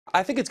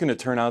I think it's going to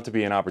turn out to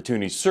be an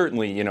opportunity.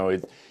 Certainly,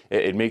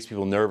 it makes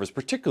people nervous,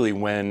 particularly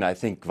when I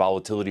think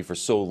volatility for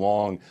so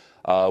long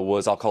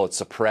was, I'll call it,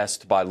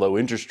 suppressed by low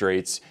interest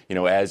rates.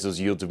 As those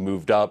yields have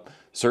moved up,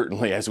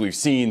 certainly, as we've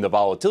seen, the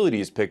volatility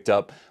has picked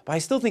up. But I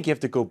still think you have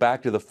to go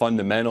back to the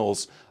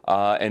fundamentals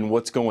and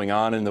what's going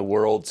on in the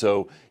world.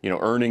 So,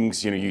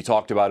 earnings, you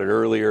talked about it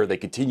earlier, they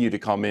continue to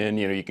come in.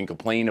 You can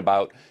complain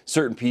about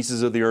certain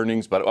pieces of the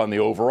earnings, but on the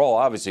overall,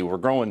 obviously, we're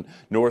growing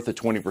north of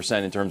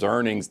 20% in terms of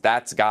earnings.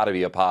 That's got to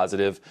be a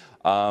positive.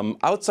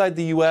 Outside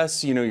the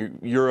U.S.,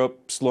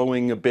 Europe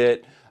slowing a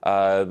bit.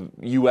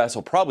 U.S.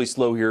 will probably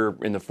slow here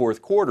in the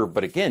fourth quarter,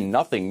 but again,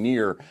 nothing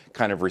near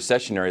kind of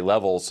recessionary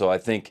levels. So I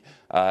think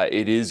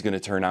it is going to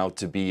turn out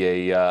to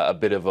be a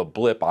bit of a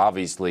blip,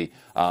 obviously,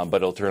 but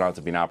it'll turn out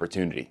to be an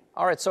opportunity.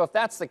 All right, so if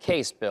that's the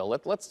case, Bill,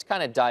 let's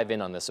kind of dive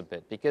in on this a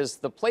bit, because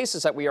the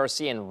places that we are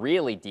seeing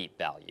really deep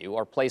value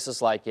are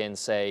places like in,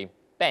 say,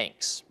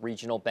 banks,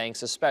 regional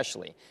banks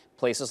especially,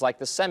 places like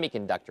the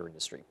semiconductor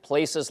industry,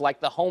 places like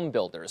the home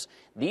builders.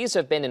 These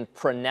have been in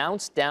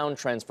pronounced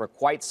downtrends for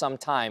quite some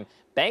time.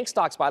 Bank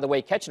stocks, by the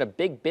way, catching a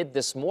big bid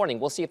this morning.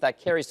 We'll see if that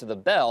carries to the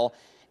bell.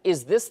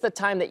 Is this the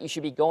time that you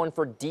should be going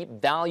for deep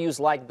values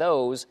like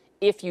those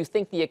if you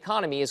think the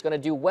economy is going to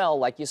do well,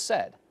 like you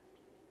said?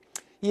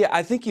 Yeah,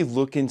 I think you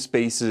look in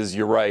spaces,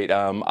 you're right.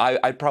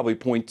 I'd probably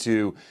point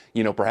to,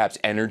 perhaps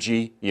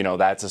energy.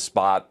 That's a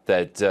spot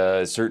that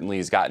certainly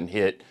has gotten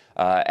hit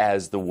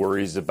as the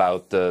worries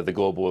about the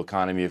global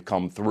economy have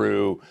come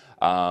through.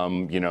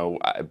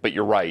 But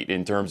you're right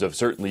in terms of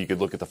certainly you could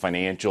look at the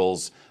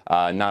financials,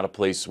 not a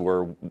place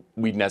where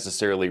we'd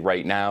necessarily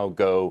right now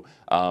go.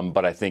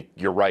 But I think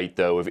you're right,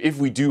 though. If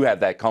we do have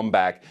that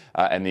comeback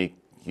and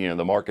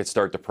the markets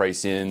start to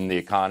price in the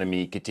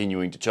economy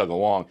continuing to chug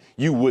along,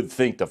 you would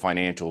think the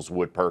financials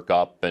would perk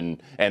up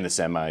and the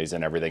semis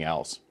and everything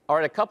else. All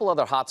right, a couple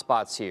other hot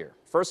spots here.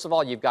 First of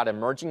all, you've got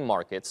emerging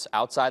markets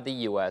outside the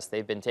U.S.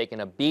 They've been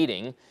taking a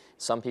beating.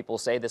 Some people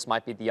say this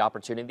might be the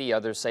opportunity.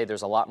 Others say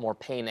there's a lot more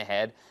pain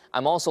ahead.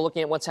 I'm also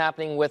looking at what's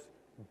happening with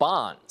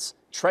bonds,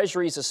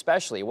 treasuries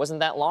especially. It wasn't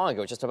that long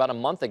ago, just about a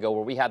month ago,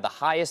 where we had the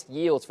highest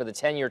yields for the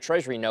 10-year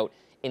treasury note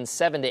in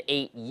 7 to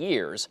 8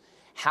 years.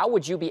 How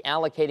would you be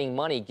allocating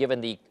money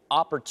given the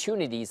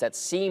opportunities that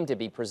seem to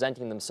be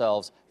presenting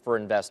themselves for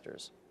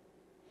investors?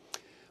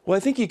 Well, I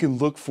think you can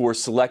look for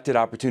selected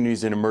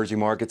opportunities in emerging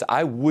markets.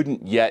 I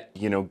wouldn't yet,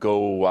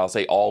 go, I'll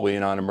say, all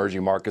in on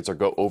emerging markets or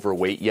go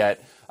overweight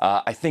yet.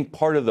 I think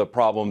part of the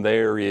problem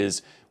there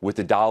is with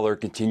the dollar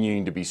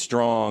continuing to be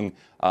strong,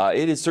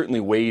 it has certainly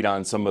weighed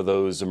on some of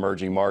those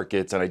emerging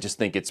markets, and I just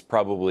think it's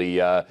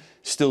probably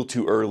still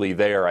too early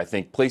there. I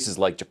think places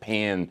like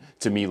Japan,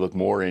 to me, look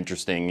more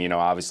interesting,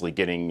 obviously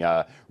getting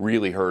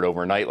really hurt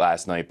overnight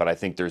last night, but I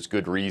think there's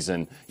good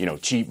reason,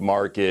 cheap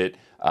market.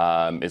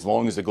 As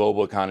long as the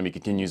global economy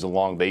continues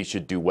along, they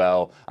should do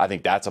well. I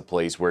think that's a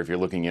place where if you're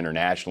looking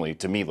internationally,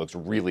 to me, looks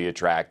really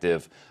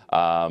attractive.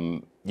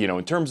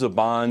 In terms of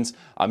bonds,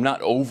 I'm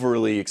not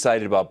overly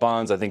excited about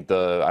bonds. I think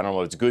I don't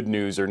know if it's good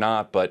news or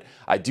not, but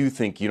I do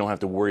think you don't have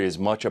to worry as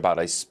much about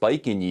a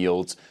spike in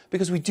yields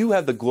because we do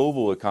have the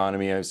global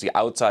economy, obviously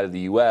outside of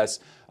the U.S.,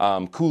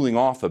 cooling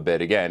off a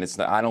bit. Again,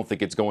 I don't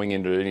think it's going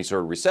into any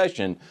sort of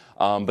recession,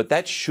 but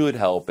that should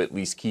help at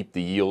least keep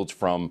the yields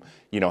from,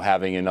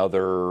 having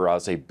another, I'll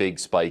say, big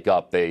spike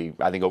up. I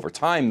think over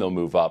time they'll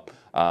move up,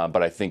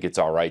 but I think it's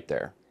all right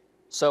there.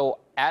 So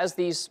as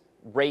these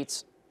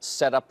rates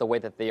set up the way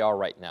that they are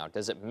right now,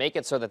 does it make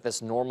it so that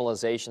this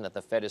normalization that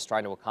the Fed is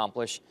trying to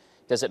accomplish,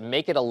 does it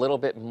make it a little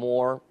bit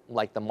more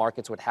like the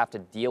markets would have to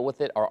deal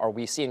with it? Or are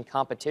we seeing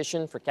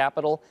competition for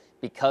capital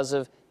because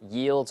of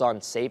yields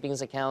on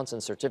savings accounts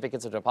and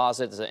certificates of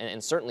deposits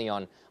and certainly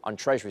on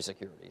Treasury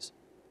securities?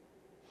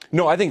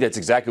 No, I think that's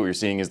exactly what you're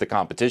seeing is the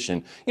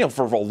competition.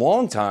 For a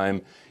long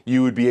time,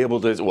 you would be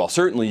able to, well,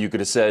 certainly you could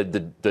have said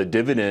the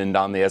dividend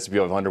on the S&P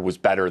 500 was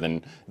better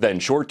than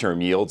short-term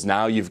yields.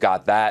 Now you've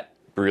got that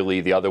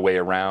really the other way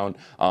around.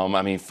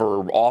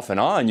 For off and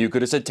on, you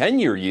could have said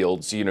 10-year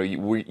yields.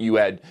 You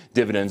had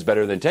dividends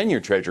better than 10-year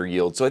Treasury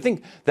yields. So I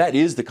think that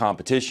is the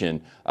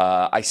competition.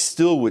 I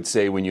still would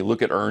say when you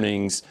look at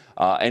earnings,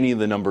 any of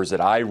the numbers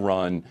that I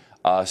run,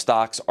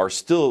 stocks are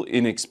still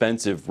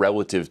inexpensive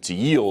relative to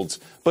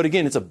yields. But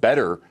again, it's a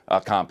better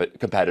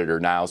competitor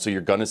now. So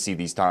you're going to see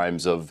these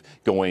times of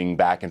going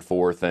back and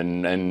forth.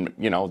 And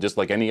just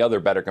like any other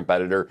better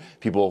competitor,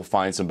 people will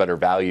find some better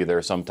value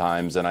there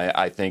sometimes. And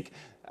I think,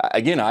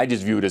 again, I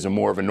just view it as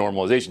more of a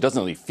normalization. It doesn't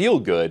really feel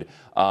good.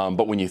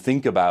 But when you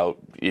think about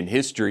in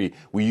history,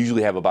 we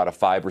usually have about a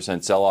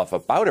 5% sell-off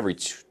about every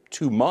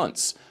 2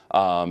 months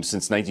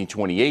since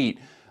 1928.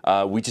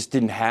 We just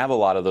didn't have a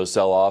lot of those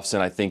sell-offs,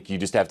 and I think you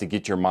just have to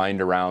get your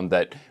mind around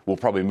that we'll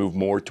probably move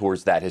more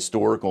towards that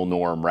historical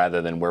norm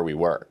rather than where we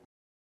were.